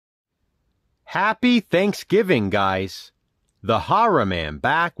Happy Thanksgiving, guys! The Horror Man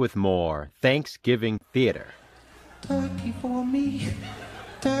back with more Thanksgiving theater. Turkey for me,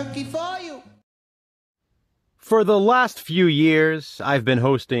 turkey for you. For the last few years, I've been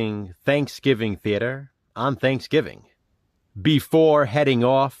hosting Thanksgiving theater on Thanksgiving. Before heading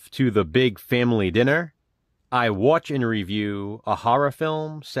off to the big family dinner, I watch and review a horror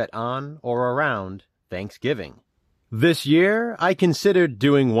film set on or around Thanksgiving. This year, I considered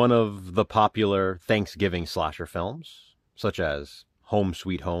doing one of the popular Thanksgiving slasher films, such as Home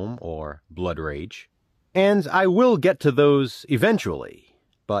Sweet Home or Blood Rage. And I will get to those eventually,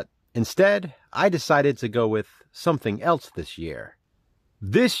 but instead, I decided to go with something else this year.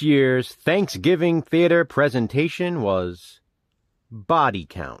 This year's Thanksgiving theater presentation was Body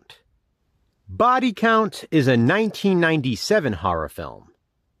Count. Body Count is a 1997 horror film,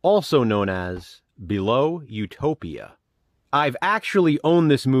 also known as Below Utopia. I've actually owned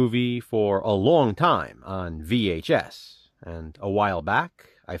this movie for a long time on VHS, and a while back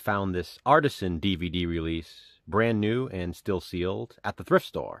I found this artisan DVD release, brand new and still sealed, at the thrift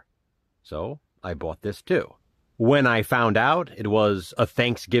store. So I bought this too. When I found out it was a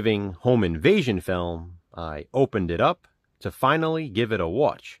Thanksgiving home invasion film, I opened it up to finally give it a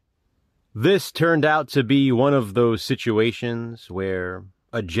watch. This turned out to be one of those situations where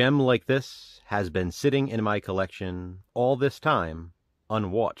a gem like this has been sitting in my collection all this time,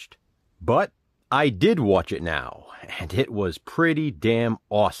 unwatched. But I did watch it now, and it was pretty damn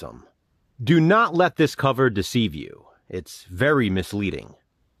awesome. Do not let this cover deceive you. It's very misleading.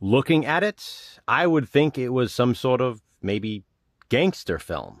 Looking at it, I would think it was some sort of, maybe, gangster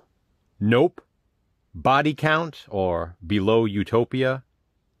film. Nope. Body Count, or Below Utopia,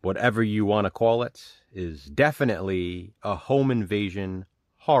 whatever you want to call it, is definitely a home invasion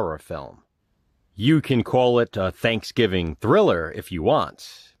horror film. You can call it a Thanksgiving thriller if you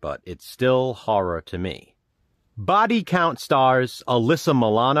want, but it's still horror to me. Body Count stars Alyssa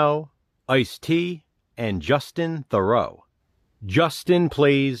Milano, Ice-T, and Justin Theroux. Justin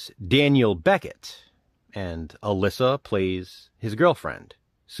plays Daniel Beckett, and Alyssa plays his girlfriend,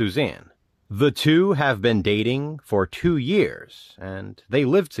 Suzanne. The two have been dating for 2 years, and they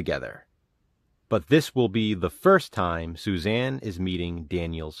live together. But this will be the first time Suzanne is meeting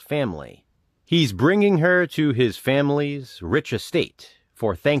Daniel's family. He's bringing her to his family's rich estate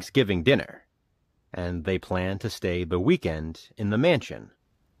for Thanksgiving dinner, and they plan to stay the weekend in the mansion.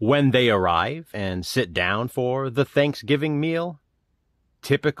 When they arrive and sit down for the Thanksgiving meal,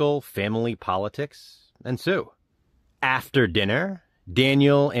 typical family politics ensue. After dinner,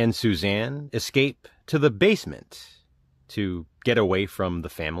 Daniel and Suzanne escape to the basement to get away from the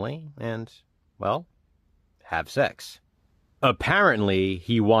family and, well, have sex. Apparently,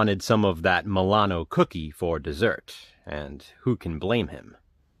 he wanted some of that Milano cookie for dessert, and who can blame him?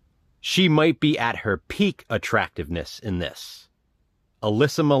 She might be at her peak attractiveness in this.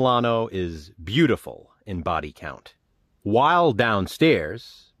 Alyssa Milano is beautiful in Body Count. While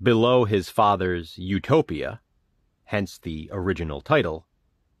downstairs, below his father's Utopia, hence the original title,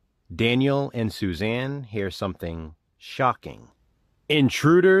 Daniel and Suzanne hear something shocking.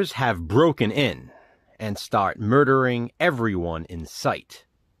 Intruders have broken in and start murdering everyone in sight.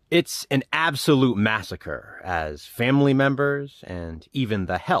 It's an absolute massacre as family members and even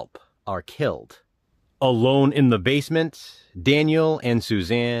the help are killed. Alone in the basement, Daniel and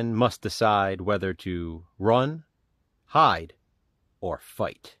Suzanne must decide whether to run, hide, or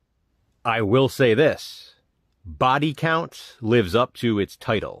fight. I will say this, Body Count lives up to its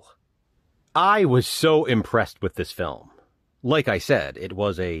title. I was so impressed with this film. Like I said, it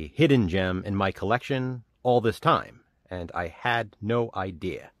was a hidden gem in my collection all this time, and I had no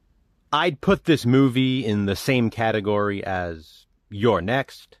idea. I'd put this movie in the same category as You're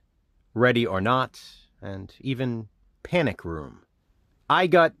Next, Ready or Not, and even Panic Room. I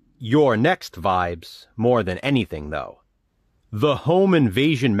got You're Next vibes more than anything, though. The home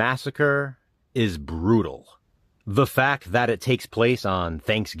invasion massacre is brutal. The fact that it takes place on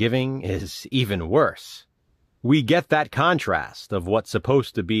Thanksgiving is even worse. We get that contrast of what's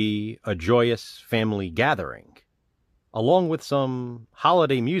supposed to be a joyous family gathering, along with some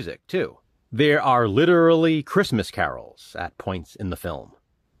holiday music, too. There are literally Christmas carols at points in the film.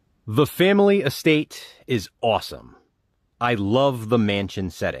 The family estate is awesome. I love the mansion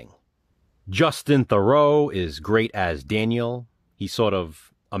setting. Justin Theroux is great as Daniel. He's sort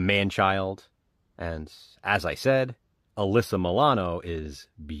of a man-child. And, as I said, Alyssa Milano is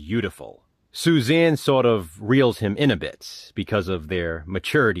beautiful. Suzanne sort of reels him in a bit because of their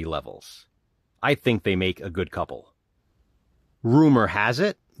maturity levels. I think they make a good couple. Rumor has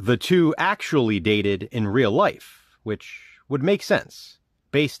it, the two actually dated in real life, which would make sense.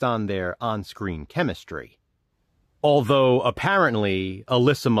 based on their on-screen chemistry. Although apparently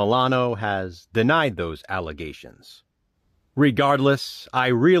Alyssa Milano has denied those allegations. Regardless, I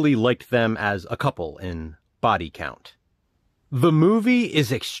really liked them as a couple in Body Count. The movie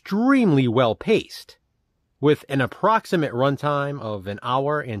is extremely well paced, with an approximate runtime of an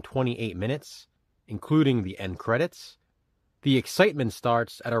hour and 28 minutes, including the end credits. The excitement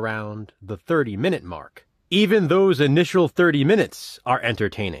starts at around the 30-minute mark. Even those initial 30 minutes are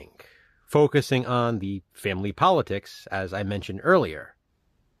entertaining, focusing on the family politics, as I mentioned earlier.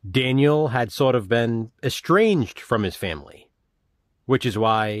 Daniel had sort of been estranged from his family, which is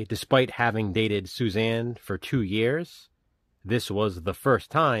why, despite having dated Suzanne for 2 years, this was the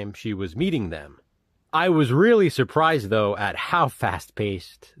first time she was meeting them. I was really surprised, though, at how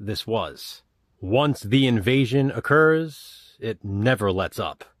fast-paced this was. Once the invasion occurs, it never lets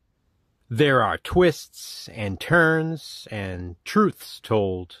up. There are twists and turns and truths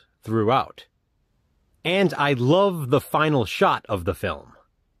told throughout. And I love the final shot of the film.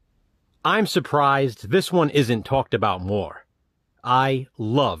 I'm surprised this one isn't talked about more. I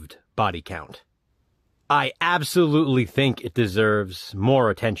loved Body Count. I absolutely think it deserves more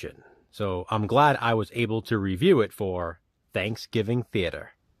attention, so I'm glad I was able to review it for Thanksgiving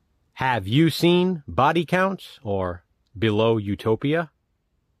Theater. Have you seen Body Count or Below Utopia?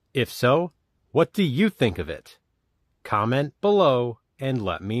 If so, what do you think of it? Comment below and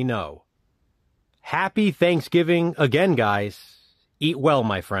let me know. Happy Thanksgiving again, guys. Eat well,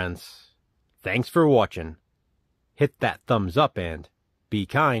 my friends. Thanks for watching. Hit that thumbs up and, be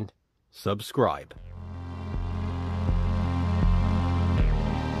kind, subscribe.